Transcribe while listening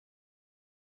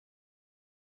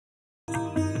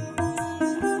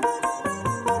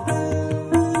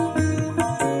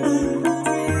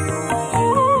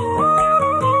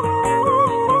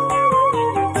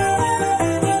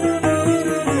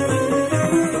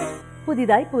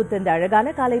புதிதாய் பூத்த இந்த அழகான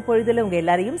காலை பொழுதுல உங்க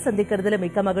எல்லாரையும் சந்திக்கிறதுல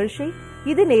மிக்க மகிழ்ச்சி.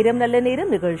 இது நேரம் நல்ல நேரம்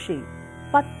நிகழ்ச்சி.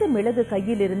 10 மிளகு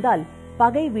கையில் இருந்தால்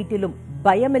பகை வீட்டிலும்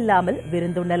பயமில்லாமல்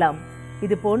விருந்துண்ணலாம்.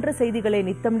 இது போன்ற செய்திகளை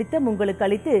நித்தம் நித்தம் உங்களுக்கு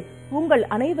அளித்து உங்கள்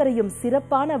அனைவரையும்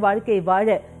சிறப்பான வாழ்க்கை வாழ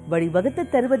வழிவகுத்து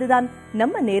தருவதுதான்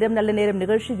நம்ம நேரம் நல்ல நேரம்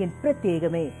நிகழ்ச்சியின்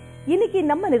பிரத்யேகமே. இன்னைக்கு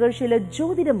நம்ம நிகழ்ச்சியில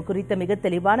ஜோதிடம் குறித்த மிக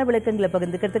தெளிவான விளக்கங்களை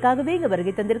பகிர்ந்துக்கிறதுக்காகவே இங்க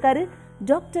வருகை தந்திருக்காரு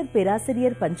டாக்டர்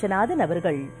பேராசிரியர் பஞ்சநாதன்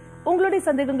அவர்கள். உங்களுடைய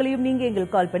சந்தேகங்களையும் நீங்க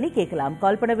எங்களுக்கு கால் பண்ணி கேட்கலாம்.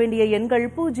 கால் பண்ண வேண்டிய எண்கள்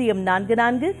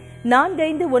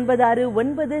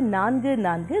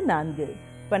 0444459444.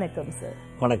 வணக்கம் சார்.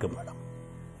 வணக்கம் மேடம்.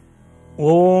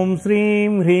 ஓம்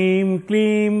ஸ்ரீம் ஹ்ரீம்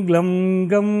க்ளீம் க்ளம்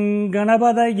கம்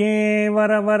கணபதயே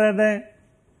வரவரத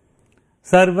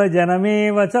சர்வஜனமே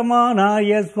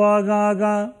வசமானாய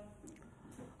ஸ்வாகா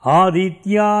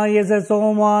ஆதித்யாய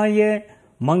சோமாய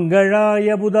மங்களாய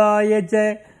புதாய ச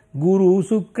குரு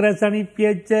சுக்ர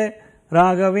சனிப்யச்ச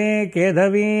ராகவே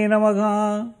கேதவே நமகா.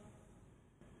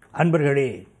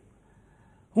 அன்பர்களே,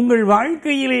 உங்கள்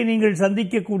வாழ்க்கையிலே நீங்கள்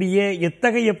சந்திக்கக்கூடிய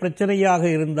எத்தகைய பிரச்சனையாக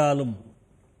இருந்தாலும்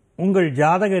உங்கள்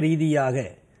ஜாதக ரீதியாக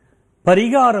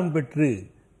பரிகாரம் பெற்று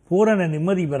பூரண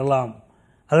நிம்மதி பெறலாம்.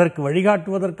 அதற்கு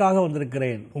வழிகாட்டுவதற்காக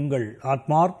வந்திருக்கிறேன் உங்கள்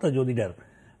ஆத்மார்த்த ஜோதிடர்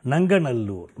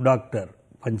நங்கநல்லூர் டாக்டர்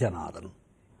பஞ்சநாதன்.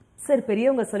 சார்,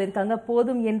 பெரியவங்க சொல்லிருக்காங்க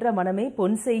போதும் என்ற மனமே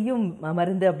பொன் செய்யும்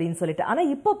மருந்து அப்படின்னு சொல்லிட்டு. ஆனா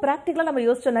இப்போ பிராக்டிகலா நம்ம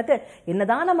யோசிச்சோம்னாக்க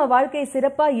என்னதான் நம்ம வாழ்க்கை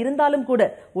சிறப்பா இருந்தாலும் கூட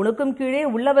உனக்கும் கீழே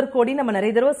உள்ளவர் கோடி நம்ம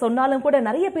நிறைய தடவை சொன்னாலும் கூட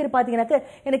நிறைய பேர் பாத்தீங்கன்னாக்க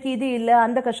எனக்கு இது இல்ல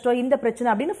அந்த கஷ்டம் இந்த பிரச்சனை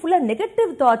அப்படின்னு ஃபுல்லா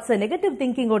நெகட்டிவ் தாட்ஸ் நெகட்டிவ்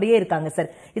திங்கிங்கோடயே இருக்காங்க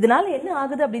சார். இதனால என்ன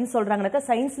ஆகுது அப்படின்னு சொல்றாங்கன்னாக்க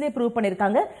சயின்ஸ்லயே ப்ரூவ்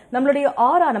பண்ணிருக்காங்க நம்மளுடைய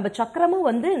ஆரா நம்ம சக்கரமும்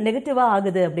வந்து நெகட்டிவா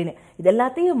ஆகுது அப்படின்னு. இது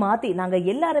எல்லாத்தையும் மாத்தி நாங்க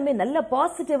எல்லாருமே நல்ல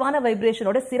பாசிட்டிவான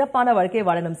வைப்ரேஷனோட சிறப்பான வாழ்க்கையை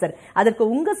வாழணும் சார். அதற்கு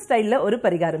உங்க ஒரு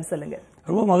பரிகாரம் சொல்லுங்க.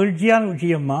 ரொம்ப மகிழ்ச்சியான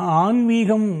விஷயமா,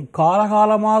 ஆன்மீகம்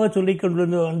காலகாலமாக சொல்லிக்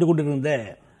வந்து கொண்டிருந்த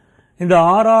இந்த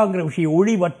ஆறாங்கிற விஷயம்,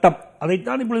 ஒளி வட்டம்,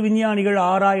 அதைத்தான் இப்பொழுது விஞ்ஞானிகள்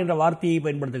ஆறா என்ற வார்த்தையை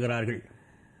பயன்படுத்துகிறார்கள்.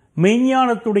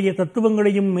 மெய்ஞானத்துடைய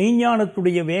தத்துவங்களையும்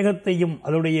மெய்ஞானத்துடைய வேகத்தையும்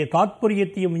அதனுடைய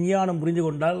தாத்பரியத்தையும் விஞ்ஞானம் புரிந்து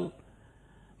கொண்டால்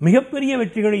மிகப்பெரிய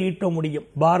வெற்றிகளை ஈட்ட முடியும்.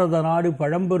 பாரத நாடு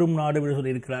பழம்பெரும் நாடு என்று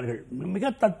சொல்லியிருக்கிறார்கள். மிக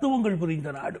தத்துவங்கள்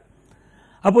புரிந்த நாடு.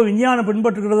 அப்போ விஞ்ஞானம்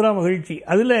பின்பற்றுகிறதுலாம் மகிழ்ச்சி.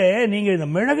 அதில் நீங்கள் இந்த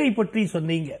மிளகை பற்றி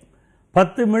சொன்னீங்க.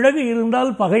 10 மிளகு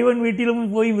இருந்தால் பகைவன் வீட்டிலும்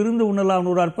போய் விருந்து உண்ணலாம்.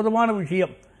 ஒரு அற்புதமான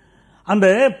விஷயம். அந்த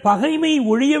பகைமை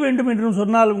ஒழிய வேண்டும் என்று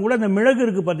சொன்னாலும் கூட அந்த மிளகு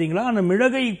இருக்கு பார்த்தீங்களா, அந்த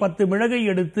மிளகை 10 மிளகை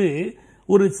எடுத்து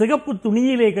ஒரு சிகப்பு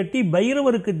துணியிலே கட்டி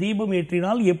பைரவருக்கு தீபம்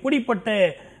ஏற்றினால் எப்படிப்பட்ட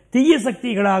தீய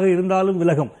சக்திகளாக இருந்தாலும்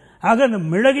விலகும். ஆக அந்த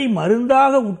மிளகை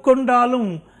மருந்தாக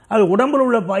உட்கொண்டாலும் அது உடம்புல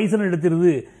உள்ள பாய்சன்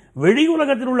எடுத்துருது. வெளி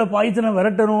உலகத்தில் உள்ள பாய்ச்சனை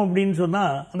விரட்டணும் அப்படின்னு சொன்னா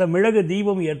அந்த மிளகு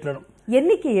தீபம் ஏற்றணும்.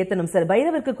 என்னைக்கு ஏத்தணும் சார்?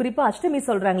 பைரவருக்கு குறிப்பா அஷ்டமி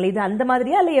சொல்றாங்களே, இது அந்த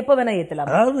மாதிரியா இல்ல எப்ப வேணா ஏத்தலாம்?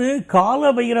 அதாவது கால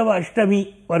பைரவ அஷ்டமி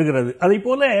வருகிறது, அதை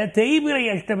போல தேய்பிரை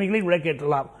அஷ்டமிகளை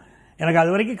விளக்கேற்றலாம். எனக்கு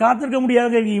அது வரைக்கும் காத்திருக்க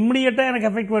முடியாது. இம்மிடியட்டா எனக்கு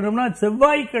எஃபெக்ட் பண்ணணும்னா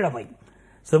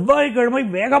செவ்வாய்க்கிழமை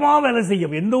வேகமா வேலை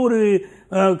செய்யும். எந்த ஒரு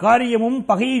காரியமும்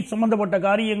பகை சம்பந்தப்பட்ட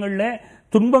காரியங்கள்ல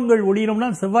துன்பங்கள் ஒழியணும்னா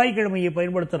செவ்வாய்க்கிழமையை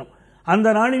பயன்படுத்தணும். அந்த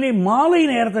நாளிலே மாலை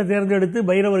நேரத்தை தேர்ந்தெடுத்து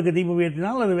பைரவருக்கு தீபம்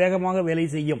ஏற்றினால் அது வேகமாக வேலை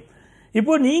செய்யும்.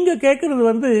 இப்போ நீங்க கேட்கறது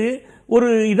வந்து ஒரு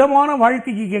இதமான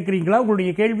வாழ்க்கைக்கு கேட்கறீங்களா?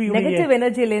 உங்களுடைய கேள்வி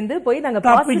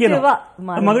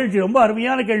மகிழ்ச்சி. ரொம்ப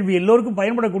அருமையான கேள்வி, எல்லோருக்கும்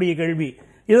பயன்படக்கூடிய கேள்வி.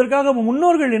 இதற்காக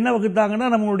முன்னோர்கள் என்ன வகுத்தாங்கன்னா,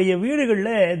 நம்மளுடைய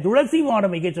வீடுகளில் துளசி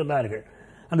மாடம் வைக்க சொன்னார்கள்.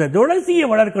 அந்த துளசியை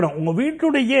வளர்க்கணும். உங்க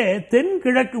வீட்டுடைய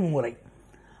தென்கிழக்கு மூலை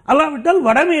அல்லாவிட்டால்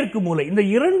வடமேற்கு மூலை, இந்த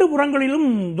 2 புறங்களிலும்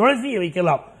துளசியை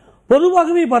வைக்கலாம்.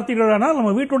 பொதுவாகவே பார்த்தீர்களானால்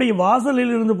நம்ம வீட்டுடைய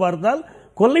வாசலில் இருந்து பார்த்தால்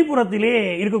கொல்லைப்புறத்திலே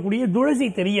இருக்கக்கூடிய துளசி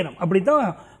தெரியணும். அப்படித்தான்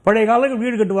பழைய காலங்கள்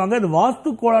வீடு கட்டுவாங்க. அது வாஸ்து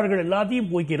கோளாறுகள் எல்லாத்தையும்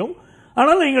போய்க்கிறோம்.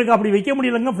 ஆனால் எங்களுக்கு அப்படி வைக்க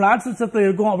முடியலங்க, பிளாட் சிஸ்டத்தில்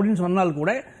இருக்கும் அப்படின்னு சொன்னால் கூட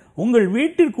உங்கள்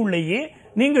வீட்டிற்குள்ளேயே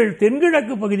நீங்கள்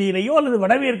தென்கிழக்கு பகுதியிலேயோ அல்லது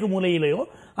வடமேற்கு மூலையிலேயோ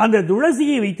அந்த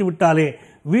துளசியை வைத்து விட்டாலே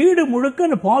வீடு முழுக்க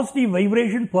அந்த பாசிட்டிவ்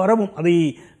வைப்ரேஷன் பரவும். அதை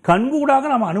கண்கூடாக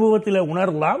நம்ம அனுபவத்தில்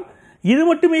உணரலாம். இது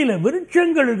மட்டுமே இல்ல,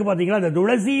 விருட்சங்கள் இருக்கு பாத்தீங்களா, அந்த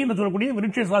துளசி என்று சொல்லக்கூடிய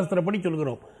விருட்ச சாஸ்திரப்படி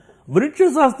சொல்கிறோம். விருட்ச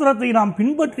சாஸ்திரத்தை நாம்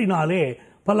பின்பற்றினாலே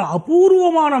பல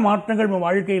அபூர்வமான மாற்றங்கள் நம்ம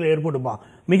வாழ்க்கையில் ஏற்படுமா,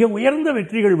 மிக உயர்ந்த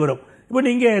வெற்றிகள் வரும். இப்ப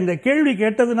நீங்க இந்த கேள்வி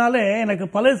கேட்டதுனால எனக்கு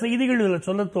பல செய்திகள் இதுல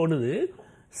சொல்ல தோணுது.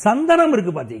 சந்தனம்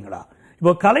இருக்கு பாத்தீங்களா,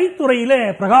 இப்போ கலைத்துறையில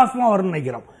பிரகாசமா வரும்னு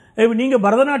நினைக்கிறோம். நீங்க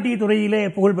பரதநாட்டிய துறையிலே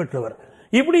புகழ்பெற்றவர்.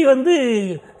 இப்படி வந்து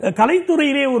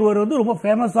கலைத்துறையிலே ஒருவர் வந்து ரொம்ப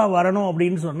ஃபேமஸா வரணும்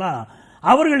அப்படின்னு சொன்னா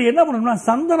அவர்கள் என்ன பண்ணணும்னா,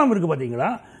 சந்தனம் இருக்கு பாத்தீங்களா,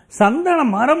 சந்தன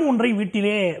மரம் ஒன்றை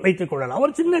வீட்டிலே வைத்துக் கொள்ளலாம்.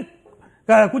 அவர் சின்ன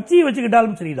குச்சியை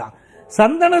வச்சுக்கிட்டாலும் சரிதான்.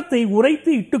 சந்தனத்தை உரைத்து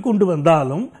இட்டு கொண்டு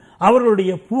வந்தாலும்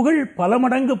அவர்களுடைய புகழ் பல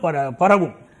மடங்கு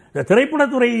பரவும். இந்த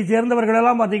திரைப்படத்துறையை சேர்ந்தவர்கள்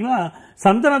எல்லாம் பாத்தீங்கன்னா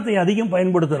சந்தனத்தை அதிகம்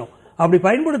பயன்படுத்தணும். அப்படி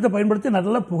பயன்படுத்த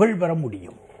நல்ல புகழ் பெற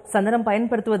முடியும். சந்தனம்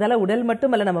பயன்படுத்துவதால உடல்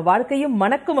மட்டும் அல்ல நம்ம வாழ்க்கையும்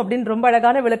மணக்கும் அப்படின்னு ரொம்ப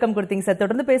அழகான விளக்கம் கொடுத்தீங்க சார்.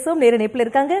 தொடர்ந்து பேசுவோம். நேர இணைப்புல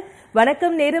இருக்காங்க.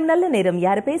 வணக்கம், நேரம் நல்ல நேரம்.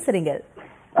 யார் பேசுறீங்க?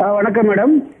 வணக்கம்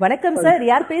மேடம். வணக்கம் சார்,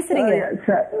 யார் பேசுறீங்க?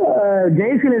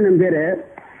 ஜெயசீலன் பேரு.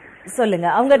 சொல்லுங்க,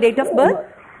 அவங்க டேட் ஆஃப் பர்த்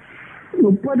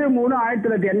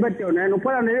 30/3/1981,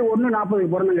 30/1/40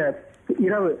 பிறந்தங்க.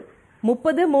 இரவு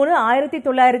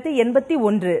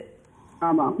 30/3/1981.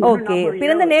 ஆமா. ஓகே,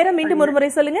 பிறந்த நேரம் மீண்டும் ஒரு முறை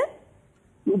சொல்லுங்க.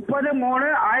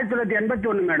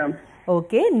 30/3/1981 மேடம்.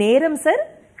 ஓகே, நேரம் சார்?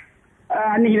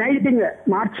 அன்னைக்கு நைட்டுங்க,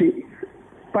 மார்ச்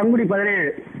பங்குனி 17.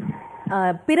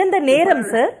 பிறந்த நேரம்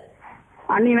சார்?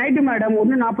 அன்னைக்கு நைட்டு மேடம்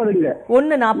 1:40ங்க.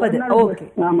 1:40. ஓகே.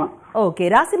 ஆமா. ஓகே,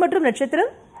 ராசி மற்றும்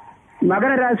நட்சத்திரம்?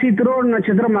 மகர ராசி, திருவோண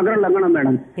நட்சத்திரம், மகர லக்னம்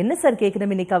மேடம். என்ன சார்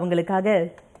கேட்கணும் இன்னைக்கு அவங்களுக்காக?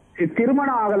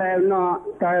 திருமணம் ஆகல, இன்னும்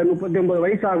 39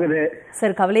 வயசு ஆகுது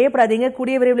சார். கவலையப்படாதீங்க,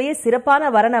 கூடிய விரைவிலேயே சிறப்பான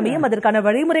வரன் அமையும். அதற்கான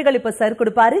வழிமுறைகள் இப்ப சார்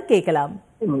கொடுப்பாரு, கேட்கலாம்.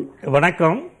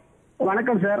 வணக்கம்.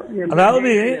 வணக்கம் சார்.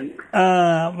 அதாவது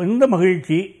இந்த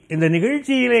மகிழ்ச்சி, இந்த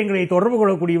நிகழ்ச்சியில எங்களை தொடர்பு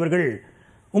கொள்ளக்கூடியவர்கள்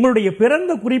உங்களுடைய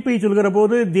பிறந்த குறிப்பை சொல்கிற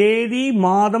போது தேதி,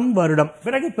 மாதம், வருடம்,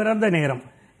 பிறகு பிறந்த நேரம்,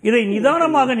 இதை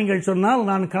நிதானமாக நீங்கள் சொன்னால்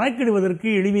நான் கணக்கிடுவதற்கு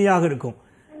எளிமையாக இருக்கும்.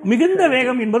 மிகுந்த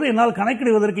வேகம் என்பது என்னால்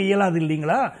கணக்கிடுவதற்கு இயலாது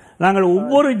இல்லைங்களா? நாங்கள்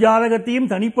ஒவ்வொரு ஜாதகத்தையும்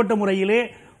தனிப்பட்ட முறையிலே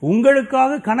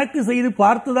உங்களுக்காக கணக்கு செய்து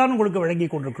பார்த்துதான் உங்களுக்கு வழங்கி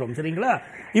கொண்டிருக்கிறோம். சரிங்களா?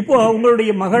 இப்போ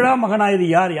உங்களுடைய மகளா மகனா இது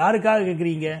யார்? யாருக்காக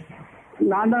கேட்கறீங்க?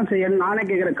 நான் தான் செய்யணும், நானே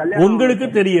கேட்கிறேன். உங்களுக்கு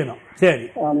தெரியணும். சரி,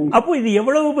 அப்போ இது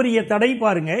எவ்வளவு பெரிய தடை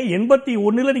பாருங்க.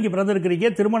 81ல நீங்க பிறந்திருக்கிறீங்க,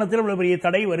 திருமணத்தில் இவ்வளவு பெரிய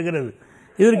தடை வருகிறது.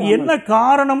 இதற்கு என்ன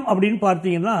காரணம் அப்படின்னு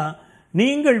பார்த்தீங்கன்னா,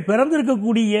 நீங்கள்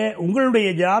பிறந்திருக்கக்கூடிய உங்களுடைய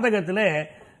ஜாதகத்துல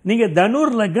நீங்க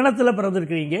தனுர் லக்னத்துல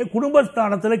பிறந்திருக்கிறீங்க.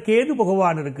 குடும்பஸ்தானத்துல கேது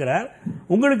பகவான் இருக்கிறார்.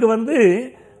 உங்களுக்கு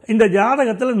இந்த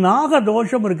ஜாதகத்துல நாக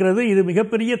தோஷம் இருக்கிறது. இது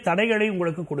மிகப்பெரிய தடைகளை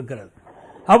உங்களுக்கு கொடுக்கிறது.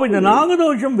 அப்ப இந்த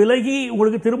நாகதோஷம் விலகி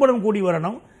உங்களுக்கு திருமணம் கூடி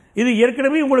வரணும். இது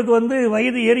ஏற்கனவே உங்களுக்கு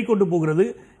வயது ஏறிக்கொண்டு போகிறது.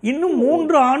 இன்னும்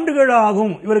 3 ஆண்டுகள்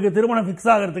ஆகும் இவருக்கு திருமணம்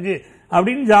பிக்ஸ் ஆகிறதுக்கு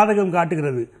அப்படின்னு ஜாதகம்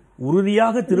காட்டுகிறது.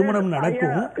 உறுதியாக திருமணம்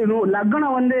நடக்கும்.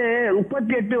 லக்னம்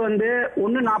 38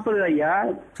 1:40 ஐயா.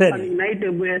 சரி, நைட்டு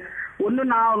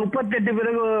 1:38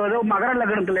 பிறகு மகர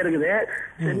லக்னத்துல இருக்குது.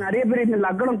 நிறைய பேர் இந்த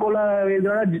லக்னம்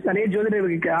நிறைய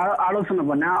ஜோதிடர்களுக்கு ஆலோசனை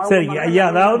பண்ண. சரி ஐயா,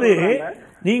 அதாவது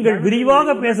நீங்கள் விரிவாக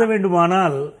பேச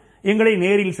வேண்டுமானால் எங்களை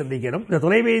நேரில் சந்திக்கணும். இந்த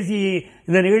தொலைபேசி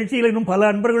இந்த நிகழ்ச்சியில் இன்னும் பல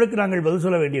அன்பர்களுக்கு நாங்கள் பதில்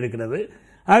சொல்ல வேண்டியிருக்கிறது.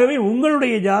 ஆகவே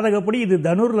உங்களுடைய ஜாதகப்படி இது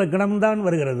தனுர் லக்னம் தான்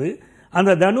வருகிறது.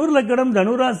 அந்த தனுர் லக்னம்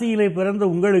தனுராசியிலே பிறந்த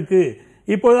உங்களுக்கு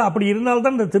இப்போது அப்படி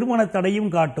இருந்தால்தான் இந்த திருமண தடையும்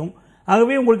காட்டும்.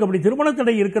 ஆகவே உங்களுக்கு அப்படி திருமண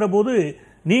தடை இருக்கிற போது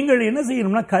நீங்கள் என்ன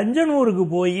செய்யணும்னா, கஞ்சனூருக்கு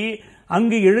போய்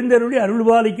அங்கு எழுந்தருளி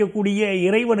அருள்பாலிக்கக்கூடிய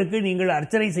இறைவனுக்கு நீங்கள்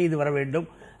அர்ச்சனை செய்து வர வேண்டும்.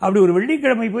 அப்படி ஒரு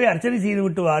வெள்ளிக்கிழமை போய் அர்ச்சனை செய்து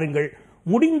விட்டு வாருங்கள்.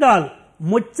 முடிந்தால்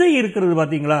மொச்சை இருக்கிறது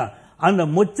பாத்தீங்களா, அந்த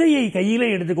மொச்சையை கையில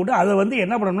எடுத்துக்கொண்டு அதை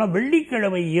என்ன பண்ணணும்னா,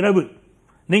 வெள்ளிக்கிழமை இரவு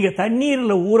நீங்க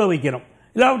தண்ணீரில் ஊற வைக்கணும்.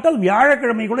 இல்லாவிட்டால்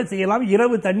வியாழக்கிழமை கூட செய்யலாம்.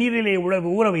 இரவு தண்ணீரிலே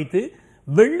ஊற வைத்து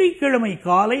வெள்ளிக்கிழமை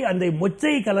காலை அந்த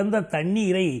மொச்சை கலந்த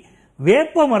தண்ணீரை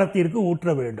வேப்ப மரத்திற்கு ஊற்ற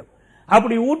வேண்டும்.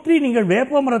 அப்படி ஊற்றி நீங்கள்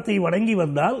வேப்ப மரத்தை வணங்கி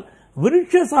வந்தால்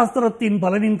விருட்ச சாஸ்திரத்தின்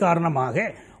பலனின் காரணமாக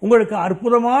உங்களுக்கு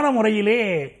அற்புதமான முறையிலே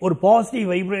ஒரு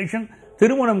பாசிட்டிவ் வைப்ரேஷன்,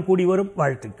 திருமணம் கூடி வரும்.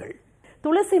 வாழ்த்துக்கள்.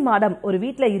 துளசி மாடம் ஒரு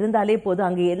வீட்டுல இருந்தாலே போதும்,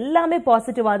 அங்க எல்லாமே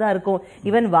பாசிட்டிவா தான் இருக்கும்.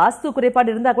 ஈவன் வாஸ்து குறைபாடு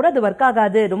இருந்தா கூட அது ஒர்க்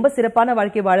ஆகாது, ரொம்ப சிறப்பான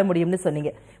வாழ்க்கை வாழ முடியும்னு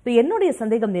சொன்னீங்க. இப்ப என்னுடைய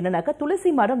சந்தேகம் என்னன்னாக்கா, துளசி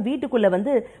மாடம் வீட்டுக்குள்ள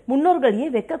முன்னோர்கள்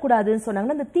ஏன் வைக்க கூடாதுன்னு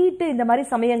சொன்னாங்கன்னா, அந்த தீட்டு இந்த மாதிரி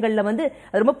சமயங்கள்ல அது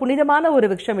ரொம்ப புனிதமான ஒரு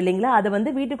விஷயம் இல்லைங்களா,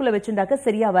 அதை வீட்டுக்குள்ள வச்சுட்டாக்க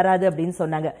சரியா வராது அப்படின்னு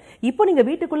சொன்னாங்க. இப்போ நீங்க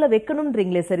வீட்டுக்குள்ள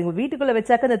வைக்கணும்ன்றீங்களே, சரி, வீட்டுக்குள்ள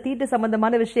வச்சாக்க அந்த தீட்டு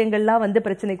சம்பந்தமான விஷயங்கள்லாம்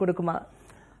பிரச்சனை கொடுக்குமா?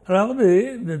 அதாவது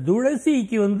இந்த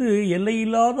துளசிக்கு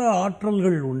எல்லையில்லாத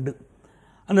ஆற்றல்கள் உண்டு.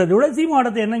 அந்த துளசி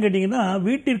மாடத்தை என்ன கேட்டீங்கன்னா,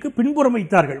 வீட்டிற்கு பின்புறம்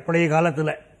வைத்தார்கள் பழைய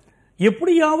காலத்தில்.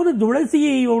 எப்படியாவது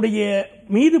துளசியுடைய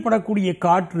மீது படக்கூடிய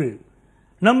காற்று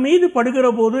நம் மீது படுகிற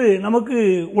போது நமக்கு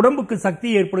உடம்புக்கு சக்தி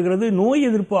ஏற்படுகிறது, நோய்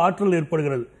எதிர்ப்பு ஆற்றல்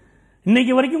ஏற்படுகிறது.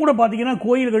 இன்னைக்கு வரைக்கும் கூட பாத்தீங்கன்னா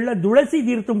கோயில்களில் துளசி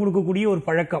தீர்த்தம் கொடுக்கக்கூடிய ஒரு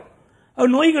பழக்கம், அது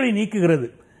நோய்களை நீக்குகிறது.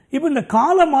 இப்ப இந்த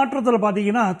கால மாற்றத்தில்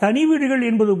பாத்தீங்கன்னா தனி வீடுகள்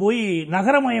என்பது போய்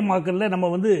நகரமயமாக்கல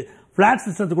நம்ம பிளாட்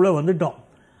சிஸ்டத்துக்குள்ள வந்துட்டோம்.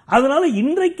 அதனால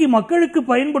இன்றைக்கு மக்களுக்கு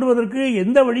பயன்படுவதற்கு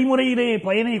எந்த வழிமுறையிலே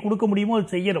பயனை கொடுக்க முடியுமோ அது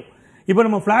செய்யணும். இப்ப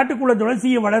நம்ம பிளாட்டுக்குள்ள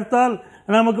துளசியை வளர்த்தால்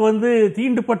நமக்கு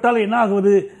தீண்டுபட்டால் என்ன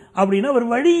ஆகுவது அப்படின்னா ஒரு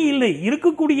வழி இல்லை.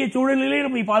 இருக்கக்கூடிய சூழலிலே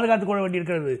நம்ம பாதுகாத்துக் கொள்ள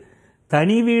வேண்டியிருக்கிறது.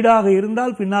 தனி வீடாக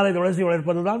இருந்தால் பின்னாலே துளசி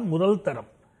வளர்ப்பதுதான் முதல் தரம்.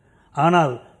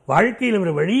 ஆனால் வாழ்க்கையில்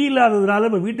ஒரு வழி இல்லாததுனால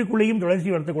நம்ம வீட்டுக்குள்ளேயும் துளசி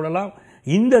வளர்த்துக் கொள்ளலாம்.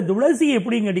 இந்த துளசி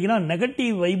எப்படின்னு கேட்டீங்கன்னா,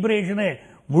 நெகட்டிவ் வைப்ரேஷனை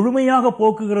முழுமையாக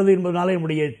போக்குகிறது என்பதனால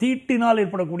நம்முடைய தீட்டினால்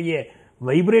ஏற்படக்கூடிய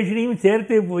வைப்ரேஷனையும்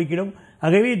சேர்த்தே போய்க்கிடும்.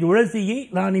 ஆகவே துளசியை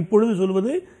நான் இப்பொழுது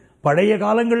சொல்வது, பழைய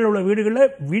காலங்களில் உள்ள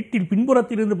வீடுகளில் வீட்டில்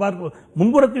பின்புறத்திலிருந்து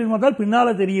முன்புறத்தில் பார்த்தால்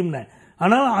பின்னால தெரியும்.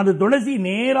 ஆனால் அது துளசி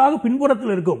நேராக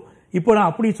பின்புறத்தில் இருக்கும். இப்போ நான்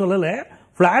அப்படி சொல்லல,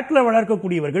 பிளாட்ல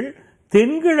வளர்க்கக்கூடியவர்கள்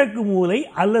தென்கிழக்கு மூலை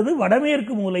அல்லது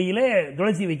வடமேற்கு மூலையிலே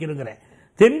துளசி வைக்கிறேங்கிறேன்.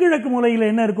 தென்கிழக்கு மூலையில்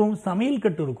என்ன இருக்கும்? சமையல்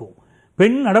கட்டு இருக்கும்.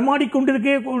 பெண்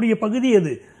நடமாடிக்கொண்டிருக்கக்கூடிய பகுதி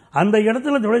அது. அந்த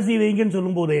இடத்துல துளசி வைங்கன்னு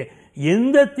சொல்லும் போதே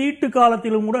எந்த தீட்டு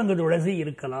காலத்திலும் கூட அங்க துளசி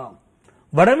இருக்கலாம்.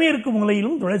 வடமேற்கு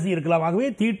மூலையிலும் துளசி இருக்கலாம். ஆகவே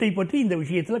தீட்டை பற்றி இந்த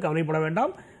விஷயத்தில் கவலைப்பட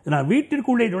வேண்டாம். நான்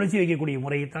வீட்டிற்குள்ளே துளசி வைக்கக்கூடிய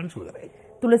முறையைத்தான் சொல்கிறேன்.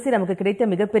 துளசி நமக்கு கிடைத்த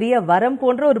மிகப்பெரிய வரம்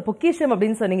போன்ற ஒரு பொக்கிஷம்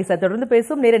அப்படின்னு சொன்னீங்க சார். தொடர்ந்து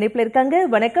பேசும் நேர இணைப்புல இருக்காங்க.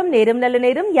 வணக்கம், நேரம் நல்ல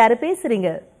நேரம். யாரு பேசுறீங்க?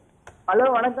 ஹலோ,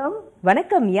 வணக்கம்.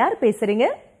 வணக்கம், யார் பேசுறீங்க?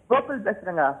 கோகுல்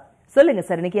பேசுறேங்க. சொல்லுங்க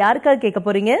சார், இன்னைக்கு யாருக்காக கேட்க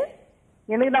போறீங்க?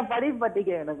 எனக்கு நான் படிப்பு பத்தி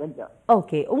கேட்கணும் கொஞ்சம்.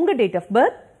 ஓகே, உங்க டேட் ஆஃப்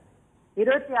பர்த்?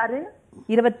 26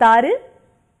 26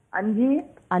 5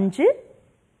 5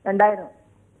 2000.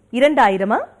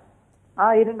 2000?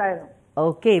 2000.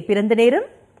 ஓகே, பிறந்த நேரம்?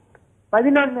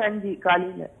 11:05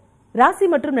 காலையில. ராசி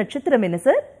மற்றும் நட்சத்திரம் என்ன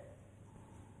சார்?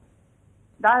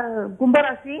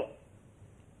 கும்பராசி.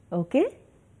 ஓகே.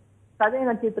 சதய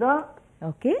நட்சத்திரம்.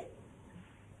 ஓகே.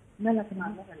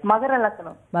 மகர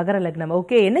லக்னம். மகர லக்னம்.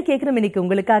 ஓகே, என்ன கேட்கணும் இன்னைக்கு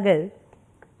உங்களுக்காக?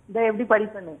 இதை எப்படி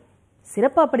படிப்பேன்னு.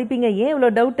 சிறப்பா படிப்பீங்க, ஏன்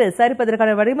இவ்வளவு டவுட்? சார் இப்ப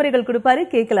அதற்கான வழிமுறைகள் கொடுப்பாரு,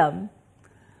 கேட்கலாம்.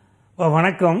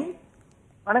 வணக்கம்.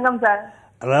 வணக்கம் சார்.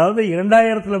 அதாவது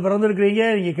 2000 பிறந்திருக்கிறீங்க.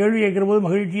 நீங்க கேள்வி கேட்கிற போது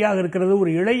மகிழ்ச்சியாக இருக்கிறது.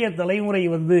 ஒரு இளைய தலைமுறை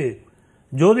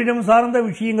ஜோதிடம் சார்ந்த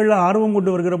விஷயங்கள்ல ஆர்வம்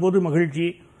கொண்டு வருகிற போது மகிழ்ச்சி.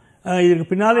 இதற்கு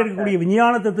பின்னாலே இருக்கக்கூடிய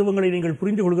விஞ்ஞான தத்துவங்களை நீங்கள்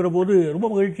புரிந்து கொள்கிற போது ரொம்ப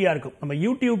மகிழ்ச்சியா இருக்கும். நம்ம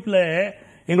யூடியூப்ல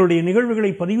எங்களுடைய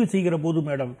நிகழ்வுகளை பதிவு செய்கிற போது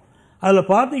மேடம், அதில்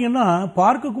பார்த்தீங்கன்னா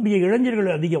பார்க்கக்கூடிய இளைஞர்கள்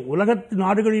அதிகம். உலகத்து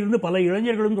நாடுகளிலிருந்து பல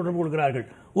இளைஞர்களும் தொடர்பு கொள்கிறார்கள்.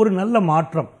 ஒரு நல்ல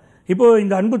மாற்றம். இப்போ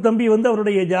இந்த அன்பு தம்பி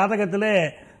அவருடைய ஜாதகத்தில்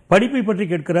படிப்பை பற்றி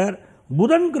கேட்கிறார்.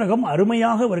 புதன் கிரகம்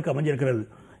அருமையாக அவருக்கு அமைஞ்சிருக்கிறது.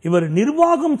 இவர்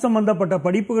நிர்வாகம் சம்பந்தப்பட்ட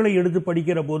படிப்புகளை எடுத்து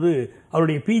படிக்கிற போது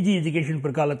அவருடைய பிஜி எஜுகேஷன்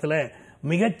பிற்காலத்தில்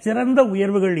மிகச்சிறந்த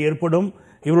உயர்வுகள் ஏற்படும்.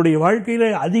 இவருடைய வாழ்க்கையில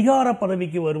அதிகார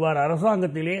பதவிக்கு வருவார்.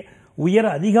 அரசாங்கத்திலே உயர்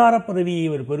அதிகார பதவியை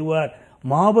இவர் பெறுவார்.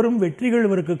 மாபெரும் வெற்றிகள்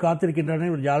இவருக்கு காத்திருக்கின்றன.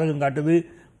 ஒரு ஜாதகம் காட்டுது.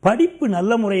 படிப்பு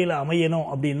நல்ல முறையில் அமையணும்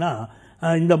அப்படின்னா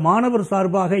இந்த மாணவர்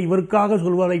சார்பாக இவருக்காக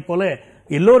சொல்வதைப் போல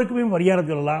எல்லோருக்குமே மரியாதை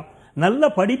சொல்லலாம். நல்ல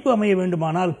படிப்பு அமைய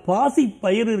வேண்டுமானால் பாசி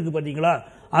பயிர் இருக்கு பார்த்தீங்களா,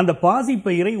 அந்த பாசி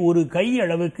பயிரை ஒரு கை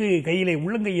அளவுக்கு கையிலே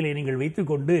உள்ளங்கையிலே நீங்கள்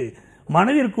வைத்துக்கொண்டு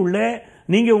மனதிற்குள்ள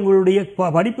நீங்க உங்களுடைய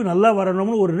படிப்பு நல்லா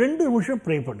வரணும்னு ஒரு 2 நிமிஷம்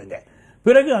ப்ரே பண்ணுங்க.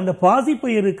 பிறகு அந்த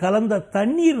பாசிப்பயிறு கலந்த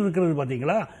தண்ணீர் இருக்கிறது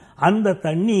பார்த்தீங்களா, அந்த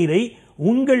தண்ணீரை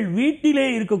உங்கள் வீட்டிலே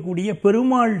இருக்கக்கூடிய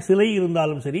பெருமாள் சிலை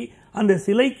இருந்தாலும் சரி அந்த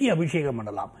சிலைக்கு அபிஷேகம்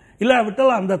பண்ணலாம்.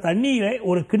 இல்லாவிட்டால் அந்த தண்ணீரை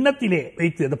ஒரு கிண்ணத்திலே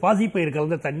வைத்து அந்த பாசிப்பயிறு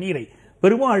கலந்த தண்ணீரை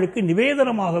பெருமாளுக்கு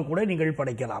நிவேதனமாக கூட நீங்கள்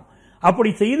படைக்கலாம். அப்படி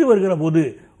செய்து வருகிற போது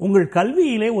உங்கள்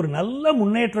கல்வியிலே ஒரு நல்ல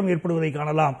முன்னேற்றம் ஏற்படுவதை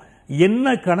காணலாம். என்ன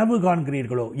கனவு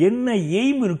காண்கிறீர்களோ, என்ன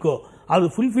எய்ம் இருக்கோ அது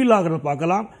ஃபுல்ஃபில் ஆகிறத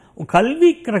பார்க்கலாம்.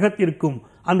 கல்வி கிரகத்திற்கும்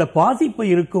அந்த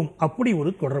பாசிப்பயிருக்கும் அப்படி ஒரு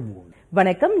தொடர்பு உண்டு.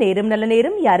 வணக்கம், நேரம் நல்ல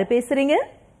நேரம். யாரு பேசுறீங்க?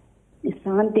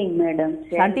 சாந்தி மேடம்.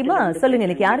 சாந்திமா, சொல்லுங்க,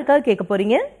 எனக்கு யாருக்காக கேட்க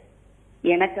போறீங்க?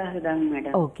 எனக்காக தாங்க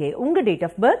மேடம். ஓகே, உங்க டேட்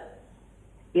ஆஃப் பர்த்?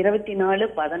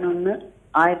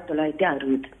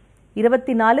 24/11/1960.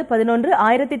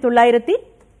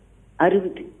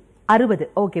 24/11/1960.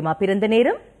 ஓகேமா, பிறந்த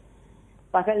நேரம்?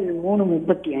 பகல்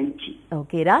 3:35.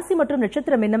 ஓகே, ராசி மற்றும்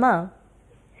நட்சத்திரம் என்னமா?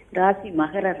 ராசி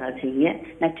மகர ராசிங்க,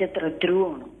 நட்சத்திரம்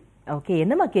திருவோணம். ஓகே,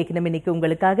 என்னமா கேட்கணும் இன்னைக்கு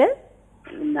உங்களுக்காக?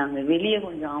 நாங்க வெளியே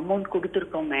கொஞ்சம் அமௌண்ட்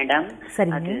கொடுத்துருக்கோம் மேடம்.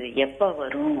 அது எப்ப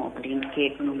வரும் அப்படின்னு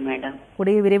கேட்கணும் மேடம்.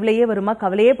 கூடிய விரைவிலேயே வருமா,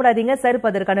 கவலையே படாதீங்க. சார் இப்ப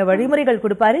அதற்கான வழிமுறைகள்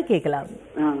கொடுப்பாரு, கேட்கலாம்.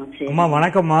 அம்மா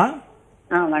வணக்கம்மா.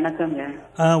 வணக்கங்க.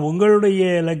 உங்களுடைய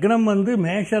லக்னம்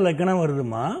மேஷ லக்னம்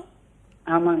வருதுமா?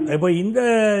 ஆமாங்க. இப்ப இந்த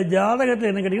ஜாதகத்துல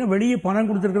என்ன கேட்டீங்கன்னா வெளியே பணம்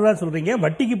கொடுத்துருக்கதா சொல்றீங்க.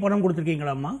 வட்டிக்கு பணம்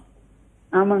கொடுத்துருக்கீங்களாம்மா?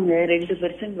 ஆமாங்க,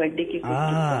 2% வட்டிக்கு.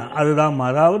 அதுதான்.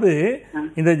 அதாவது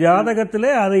இந்த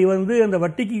ஜாதகத்துல அதை அந்த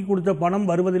வட்டிக்கு கொடுத்த பணம்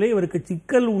வருவதிலே இவருக்கு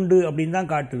சிக்கல் உண்டு அப்படின்னு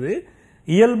தான் காட்டுது.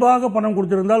 இயல்பாக பணம்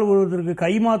கொடுத்திருந்தால், ஒருவருக்கு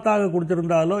கைமாத்தாக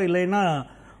கொடுத்திருந்தாலோ இல்லைன்னா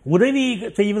உதவி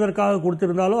செய்வதற்காக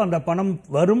கொடுத்திருந்தாலோ அந்த பணம்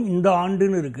வரும் இந்த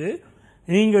ஆண்டுன்னு இருக்கு.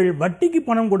 நீங்கள் வட்டிக்கு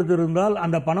பணம் கொடுத்திருந்தால்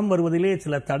அந்த பணம் வருவதிலே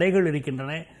சில தடைகள்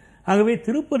இருக்கின்றன. ஆகவே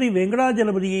திருப்பதி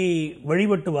வெங்கடாஜலபதியை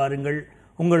வழிபட்டு வாருங்கள்.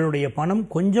 உங்களுடைய பணம்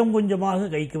கொஞ்சம் கொஞ்சமாக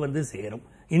கைக்கு சேரும்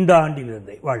இந்த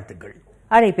ஆண்டிலிருந்தே. வாழ்த்துக்கள்.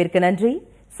 அழைப்பிற்கு நன்றி.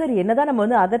 சரி, என்னதான்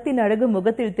நம்ம அகத்தின் அழகு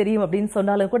முகத்தில் தெரியும் அப்படின்னு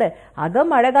சொன்னாலும் கூட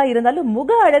அகம் அழகா இருந்தாலும் முக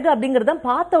அழகு அப்படிங்கறத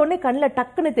பார்த்த உடனே கண்ணுல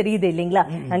டக்குன்னு தெரியுது இல்லீங்களா?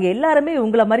 நாங்க எல்லாருமே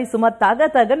உங்களை மாதிரி சும்மா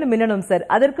தகன்னு மின்னணும் சார்.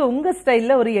 அதற்கு உங்க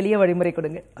ஸ்டைல்ல ஒரு எளிய வழிமுறை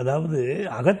கொடுங்க. அதாவது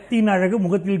அகத்தின் அழகு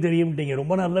முகத்தில் தெரியும்.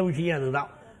 ரொம்ப நல்ல விஷயம். அதுதான்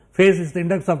face is the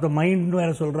index of the mind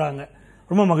வேற சொல்றாங்க.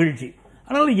 ரொம்ப மகிழ்ச்சி.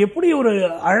 ஆனால் எப்படி ஒரு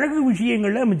அழகு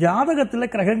விஷயங்கள்ல ஜாதகத்துல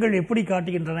கிரகங்கள் எப்படி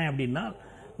காட்டுகின்றன அப்படின்னா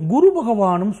குரு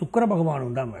பகவானும் சுக்கிர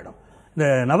பகவானும் தான் மேடம். இந்த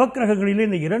நவக்கிரகங்களிலே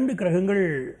இந்த 2 கிரகங்கள்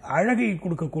அழகை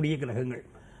கொடுக்கக்கூடிய கிரகங்கள்.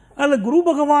 அதில் குரு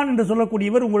பகவான் என்று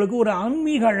சொல்லக்கூடியவர் உங்களுக்கு ஒரு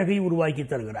ஆன்மீக அழகை உருவாக்கி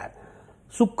தருகிறார்.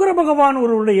 சுக்கிர பகவான்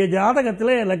ஒருவருடைய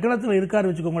ஜாதகத்தில் லக்னத்தில் இருக்காரு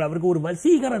வச்சுக்கோங்களேன், அவருக்கு ஒரு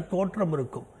வசீகர தோற்றம்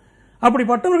இருக்கும்.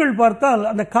 அப்படிப்பட்டவர்கள் பார்த்தால்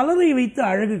அந்த கலரை வைத்து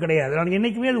அழகு கிடையாது. நான்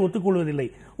என்னைக்குமே அது ஒத்துக்கொள்வதில்லை.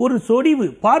 ஒரு சொடிவு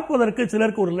பார்ப்பதற்கு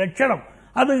சிலருக்கு ஒரு லட்சணம்,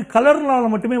 அது கலர்னால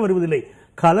மட்டுமே வருவதில்லை.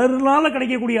 கலர்னால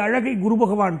கிடைக்கக்கூடிய அழகை குரு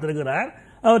பகவான் தருகிறார்.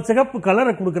 அவர் சிகப்பு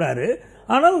கலரை கொடுக்கிறாரு.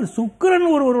 ஆனால் சுக்கிரன்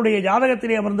ஒருவருடைய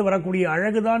ஜாதகத்திலே அமர்ந்து வரக்கூடிய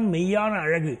அழகுதான் மெய்யான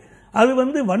அழகு.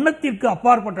 அது வண்ணத்திற்கு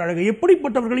அப்பாற்பட்ட அழகு,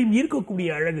 எப்படிப்பட்டவர்களையும் ஈர்க்கக்கூடிய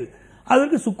அழகு.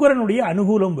 அதற்கு சுக்கிரனுடைய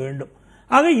அனுகூலம் வேண்டும்.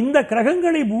 ஆக இந்த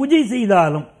கிரகங்களை பூஜை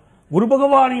செய்தாலும், குரு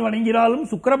பகவானை வணங்கினாலும்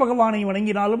சுக்கிர பகவானை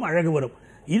வணங்கினாலும் அழகு வரும்.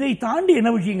 இதை தாண்டி என்ன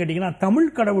விஷயம் கேட்டீங்கன்னா,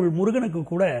 தமிழ் கடவுள் முருகனுக்கு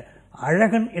கூட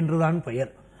அழகன் என்றுதான்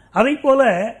பெயர். அதை போல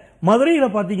மதுரையில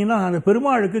பாத்தீங்கன்னா அந்த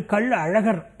பெருமாளுக்கு கள்ள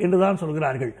அழகர் என்றுதான்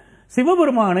சொல்கிறார்கள்.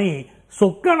 சிவபெருமானை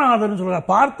சொக்கநாதர் சொல்றார்,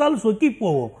 பார்த்தால் சொக்கி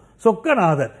போவோம்,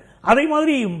 சொக்கநாதர். அதே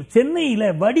மாதிரி சென்னையில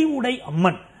வடிவுடை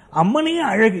அம்மன், அம்மனே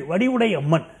அழகு, வடிவுடை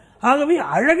அம்மன். ஆகவே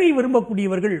அழகை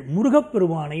விரும்பக்கூடியவர்கள்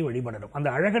முருகப்பெருமானை வழிபடணும். அந்த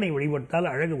அழகனை வழிபட்டால்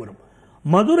அழகு வரும்.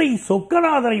 மதுரை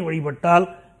சொக்கநாதரை வழிபட்டால்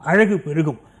அழகு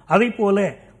பெருகும். அதை போல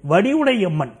வடிவுடை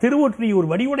அம்மன், திருவொற்றியூர்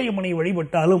வடிவுடை அம்மனை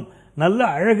வழிபட்டாலும் நல்ல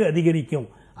அழகு அதிகரிக்கும்.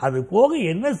 அது போக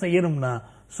என்ன செய்யணும்னா,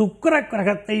 சுக்கிர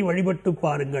கிரகத்தை வழிபட்டு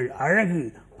பாருங்கள், அழகு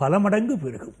பல மடங்கு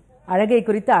பெருகும். அழகை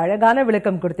குறித்து அழகான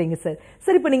விளக்கம் கொடுத்தீங்க சார்.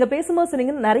 சார், இப்ப நீங்க பேசும்போது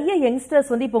சொன்னீங்க நிறைய யங்ஸ்டர்ஸ்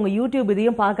இப்ப உங்க யூடியூப்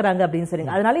இதையும் பாக்குறாங்க அப்படின்னு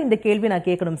சொன்னீங்க. அதனால இந்த கேள்வி நான்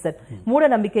கேட்கணும் சார். மூட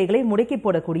நம்பிக்கைகளை முடக்கி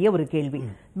போடக்கூடிய ஒரு கேள்வி.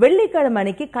 வெள்ளிக்கிழமை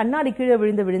அன்னைக்கு கண்ணாடி கீழே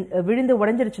விழுந்து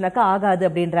உடைஞ்சிருச்சுனாக்கா ஆகாது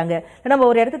அப்படின்றாங்க. நம்ம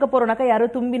ஒரு இடத்துக்கு போறோம்னாக்கா யாரோ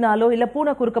தும்பினாலோ இல்ல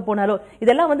பூனை குறுக்க போனாலோ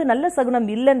இதெல்லாம் நல்ல சகுனம்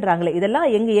இல்லைன்றாங்களே, இதெல்லாம்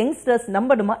எங்க யங்ஸ்டர்ஸ்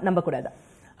நம்பணுமா நம்ப கூடாதா?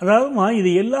 அதாவதுமா இது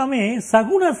எல்லாமே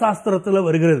சகுன சாஸ்திரத்துல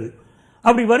வருகிறது.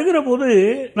 அப்படி வருகிற போது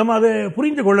நம்ம அதை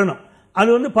புரிந்து கொள்ளணும்.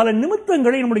 அது பல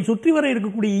நிமித்தங்களை நம்முடைய சுற்றி வர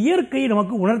இருக்கக்கூடிய இயற்கை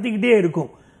நமக்கு உணர்த்திக்கிட்டே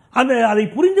இருக்கும். அதை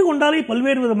புரிந்து கொண்டாலே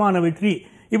பல்வேறு விதமான வெற்றி.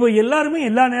 இப்போ எல்லாருமே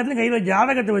எல்லா நேரத்திலும் கையில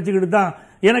ஜாதகத்தை வச்சுக்கிட்டு தான்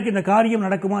எனக்கு இந்த காரியம்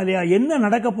நடக்குமா இல்லையா, என்ன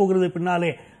நடக்க போகிறது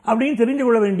பின்னாலே அப்படின்னு தெரிந்து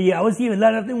கொள்ள வேண்டிய அவசியம்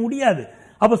எல்லா நேரத்திலும் முடியாது.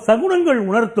 அப்ப சகுனங்கள்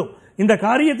உணர்த்தும், இந்த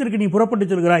காரியத்திற்கு நீ புறப்பட்டு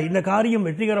செல்கிறாய், இந்த காரியம்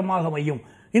வெற்றிகரமாக அமையும்,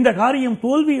 இந்த காரியம்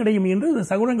தோல்வி அடையும் என்று இந்த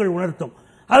சகுனங்கள் உணர்த்தும்.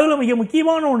 அதுல மிக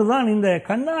முக்கியமான ஒன்றுதான் இந்த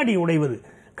கண்ணாடி உடைவது.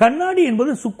 கண்ணாடி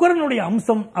என்பது சுக்கிரனுடைய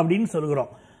அம்சம் அப்படின்னு சொல்கிறோம்.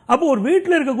 அப்போ ஒரு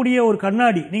வீட்டில் இருக்கக்கூடிய ஒரு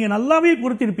கண்ணாடி நீங்க நல்லாவே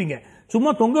பொறுத்திருப்பீங்க.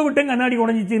 சும்மா தொங்க விட்ட கண்ணாடி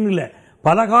உடைஞ்சிச்சுன்னு இல்ல,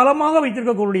 பல காலமாக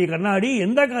வைத்திருக்கக்கூடிய கண்ணாடி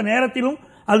எந்த நேரத்திலும்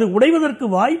அது உடைவதற்கு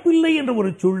வாய்ப்பில்லை என்ற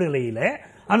ஒரு சூழ்நிலையில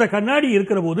அந்த கண்ணாடி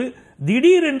இருக்கிற போது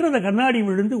திடீரென்று அந்த கண்ணாடி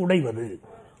விழுந்து உடைவது,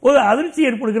 ஒரு அதிர்ச்சி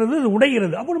ஏற்படுகிறது, அது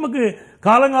உடைகிறது. அப்போ நமக்கு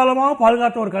காலங்காலமாக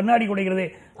பாதுகாத்த ஒரு கண்ணாடி உடைகிறதே,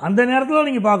 அந்த நேரத்தில்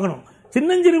நீங்க பார்க்கணும்.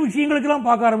 சின்னஞ்சிறு விஷயங்களுக்கெல்லாம்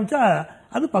பார்க்க ஆரம்பிச்சா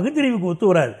அது பகுத்தறிவுக்கு ஒத்து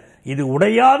வராது. இது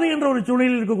உடையாது என்ற ஒரு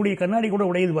சூழலில் இருக்கக்கூடிய கண்ணாடி கூட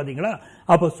உடையது பாத்தீங்களா.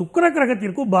 அப்ப சுக்கிர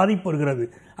கிரகத்திற்கும் பாதிப்பு வருகிறது.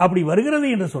 அப்படி வருகிறது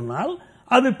என்று சொன்னால்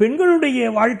அது பெண்களுடைய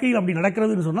வாழ்க்கையில் அப்படி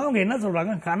நடக்கிறது சொன்னா அவங்க என்ன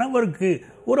சொல்றாங்க, கணவருக்கு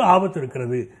ஒரு ஆபத்து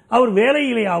இருக்கிறது, அவர்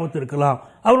வேலையிலே ஆபத்து இருக்கலாம்,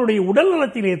 அவருடைய உடல்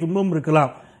நலத்திலே துன்பம்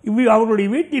இருக்கலாம், அவருடைய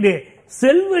வீட்டிலே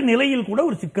செல்வ நிலையில் கூட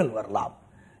ஒரு சிக்கல் வரலாம்.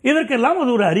 இதற்கெல்லாம்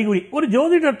அது ஒரு அறிகுறி. ஒரு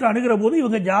ஜோதிடத்தை அணுகிற போது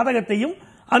இவங்க ஜாதகத்தையும்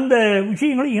அந்த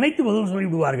விஷயங்களை இணைத்து பதில்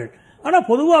சொல்லிவிடுவார்கள். ஆனா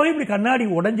பொதுவாகவே இப்படி கண்ணாடி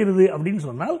உடைஞ்சிருது அப்படின்னு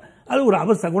சொன்னால் அது ஒரு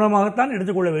அபசகுணமாகத்தான்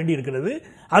எடுத்துக்கொள்ள வேண்டி இருக்கிறது.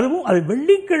 அதுவும் அது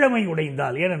வெள்ளிக்கிழமை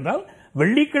உடைந்தால், ஏனென்றால்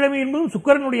வெள்ளிக்கிழமை என்பதும்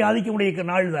சுக்கிரனுடைய ஆதிக்கமுடைய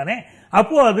நாள் தானே,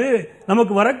 அப்போ அது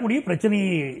நமக்கு வரக்கூடிய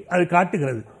பிரச்சனையை அது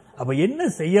காட்டுகிறது. அப்ப என்ன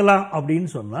செய்யலாம்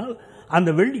அப்படின்னு சொன்னால்,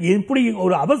 அந்த எப்படி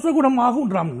ஒரு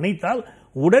அபசகுணமாகவும் நாம் நினைத்தால்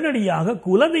உடனடியாக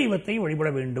குலதெய்வத்தை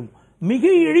வழிபட வேண்டும். மிக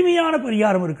எளிமையான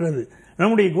பரிகாரம் இருக்கிறது.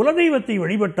 நம்முடைய குலதெய்வத்தை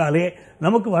வழிபட்டாலே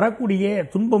நமக்கு வரக்கூடிய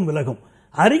துன்பம் விலகும்.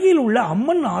 அருகில் உள்ள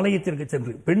அம்மன் ஆலயத்திற்கு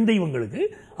சென்று, பெண் தெய்வங்களுக்கு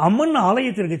அம்மன்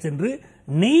ஆலயத்திற்கு சென்று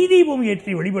நெய் தீபம்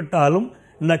ஏற்றி வழிபட்டாலும்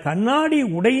இந்த கண்ணாடி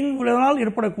உடையினால்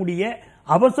ஏற்படக்கூடிய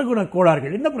அபசகுண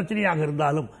கோளாறுகள் என்ன பிரச்சனையாக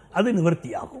இருந்தாலும் அது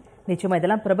நிவர்த்தியாகும். நிச்சயமா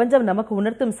இதெல்லாம் பிரபஞ்சம் நமக்கு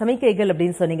உணர்த்தும் சமிக்கைகள்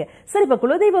அப்படின்னு சொன்னீங்க சார். இப்ப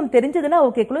குலதெய்வம் தெரிஞ்சதுன்னா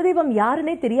ஓகே, குலதெய்வம்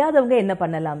யாருன்னே தெரியாதவங்க என்ன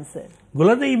பண்ணலாம் சார்?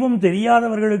 குலதெய்வம்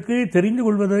தெரியாதவர்களுக்கு தெரிந்து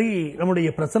கொள்வதை நம்முடைய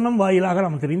பிரசன்னம் வாயிலாக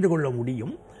நாம் தெரிந்து கொள்ள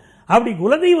முடியும். அப்படி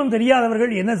குலதெய்வம்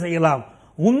தெரியாதவர்கள் என்ன செய்யலாம்,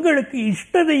 உங்களுக்கு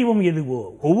இஷ்ட தெய்வம் எதுவோ,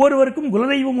 ஒவ்வொருவருக்கும்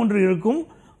குலதெய்வம் ஒன்று இருக்கும்,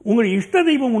 உங்கள் இஷ்ட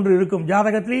தெய்வம் ஒன்று இருக்கும்,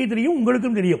 ஜாதகத்திலேயே தெரியும்,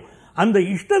 உங்களுக்கும் தெரியும். அந்த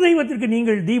இஷ்ட தெய்வத்திற்கு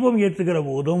நீங்கள் தீபம் ஏற்றுகிற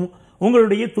போதும்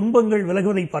உங்களுடைய துன்பங்கள்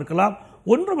விலகுவதை பார்க்கலாம்.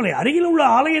 ஒன்றுமில்லை, அருகில் உள்ள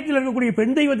ஆலயத்தில் இருக்கக்கூடிய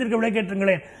பெண் தெய்வத்திற்கு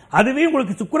விளக்கேற்றுங்களேன், அதுவே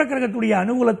உங்களுக்கு சுக்கிர கிரகத்துடைய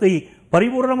அனுகூலத்தை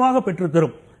பரிபூர்ணமாக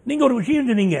பெற்றுத்தரும். நீங்க ஒரு விஷயம்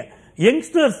சொன்னீங்க,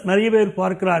 யங்ஸ்டர்ஸ் நிறைய பேர்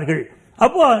பார்க்கிறார்கள்,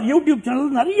 அப்போ யூடியூப்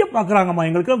சேனல் நிறைய பார்க்கறாங்கம்மா,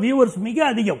 எங்களுக்கு வியூவர்ஸ் மிக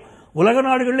அதிகம், உலக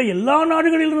நாடுகளில் எல்லா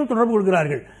நாடுகளிலும் தொடர்பு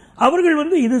கொள்கிறார்கள்.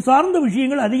 அவர்கள் இது சார்ந்த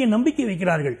விஷயங்கள் அதிக நம்பிக்கை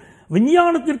வைக்கிறார்கள்.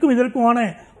 விஞ்ஞானத்திற்கும் இதற்குமான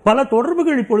பல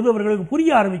தொடர்புகள் இப்பொழுது அவர்களுக்கு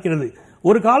புரிய ஆரம்பிக்கிறது.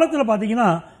 ஒரு காலத்தில் பாத்தீங்கன்னா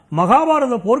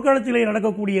மகாபாரத போர்க்களத்திலே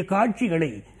நடக்கக்கூடிய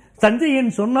காட்சிகளை சஞ்சயன்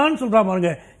சொன்னான்னு சொல்றா பாருங்க.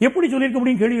 எப்படி சொல்லியிருக்க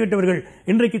முடியும் கேள்வி கேட்டவர்கள்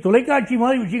இன்றைக்கு தொலைக்காட்சி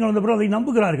மாதிரி விஷயங்கள் வந்த பிறகு அதை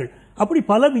நம்புகிறார்கள். அப்படி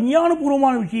பல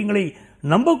விஞ்ஞானபூர்வமான விஷயங்களை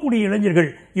நம்பக்கூடிய இளைஞர்கள்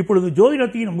இப்பொழுது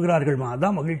ஜோதிடத்தையும் நம்புகிறார்கள்.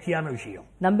 அதான் மகிழ்ச்சியான விஷயம்.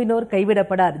 நம்பினோர்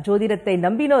கைவிடப்படார், ஜோதிடத்தை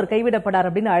நம்பினோர் கைவிடப்படார்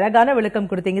அப்படின்னு அழகான விளக்கம்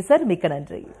கொடுத்தீங்க சார். மிக்க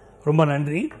நன்றி. ரொம்ப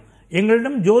நன்றி.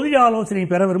 எங்களிடம் ஜோதிட ஆலோசனை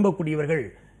பெற விரும்பக்கூடியவர்கள்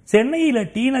சென்னையில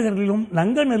டி நகரிலும்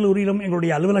நங்கநல்லூரிலும்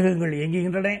எங்களுடைய அலுவலகங்கள்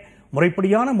இயங்குகின்றன.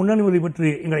 முறைப்படியான முன்னனுமதி பெற்று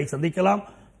எங்களை சந்திக்கலாம்.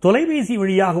 தொலைபேசி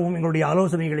வழியாகவும் எங்களுடைய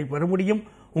ஆலோசனைகளை பெற முடியும்.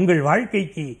 உங்கள்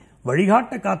வாழ்க்கைக்கு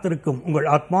வழிகாட்ட காத்திருக்கும் உங்கள்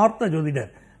ஆத்மார்த்த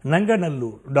ஜோதிடர்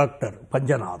நங்கநல்லூர் டாக்டர்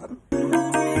பஞ்சநாதன்.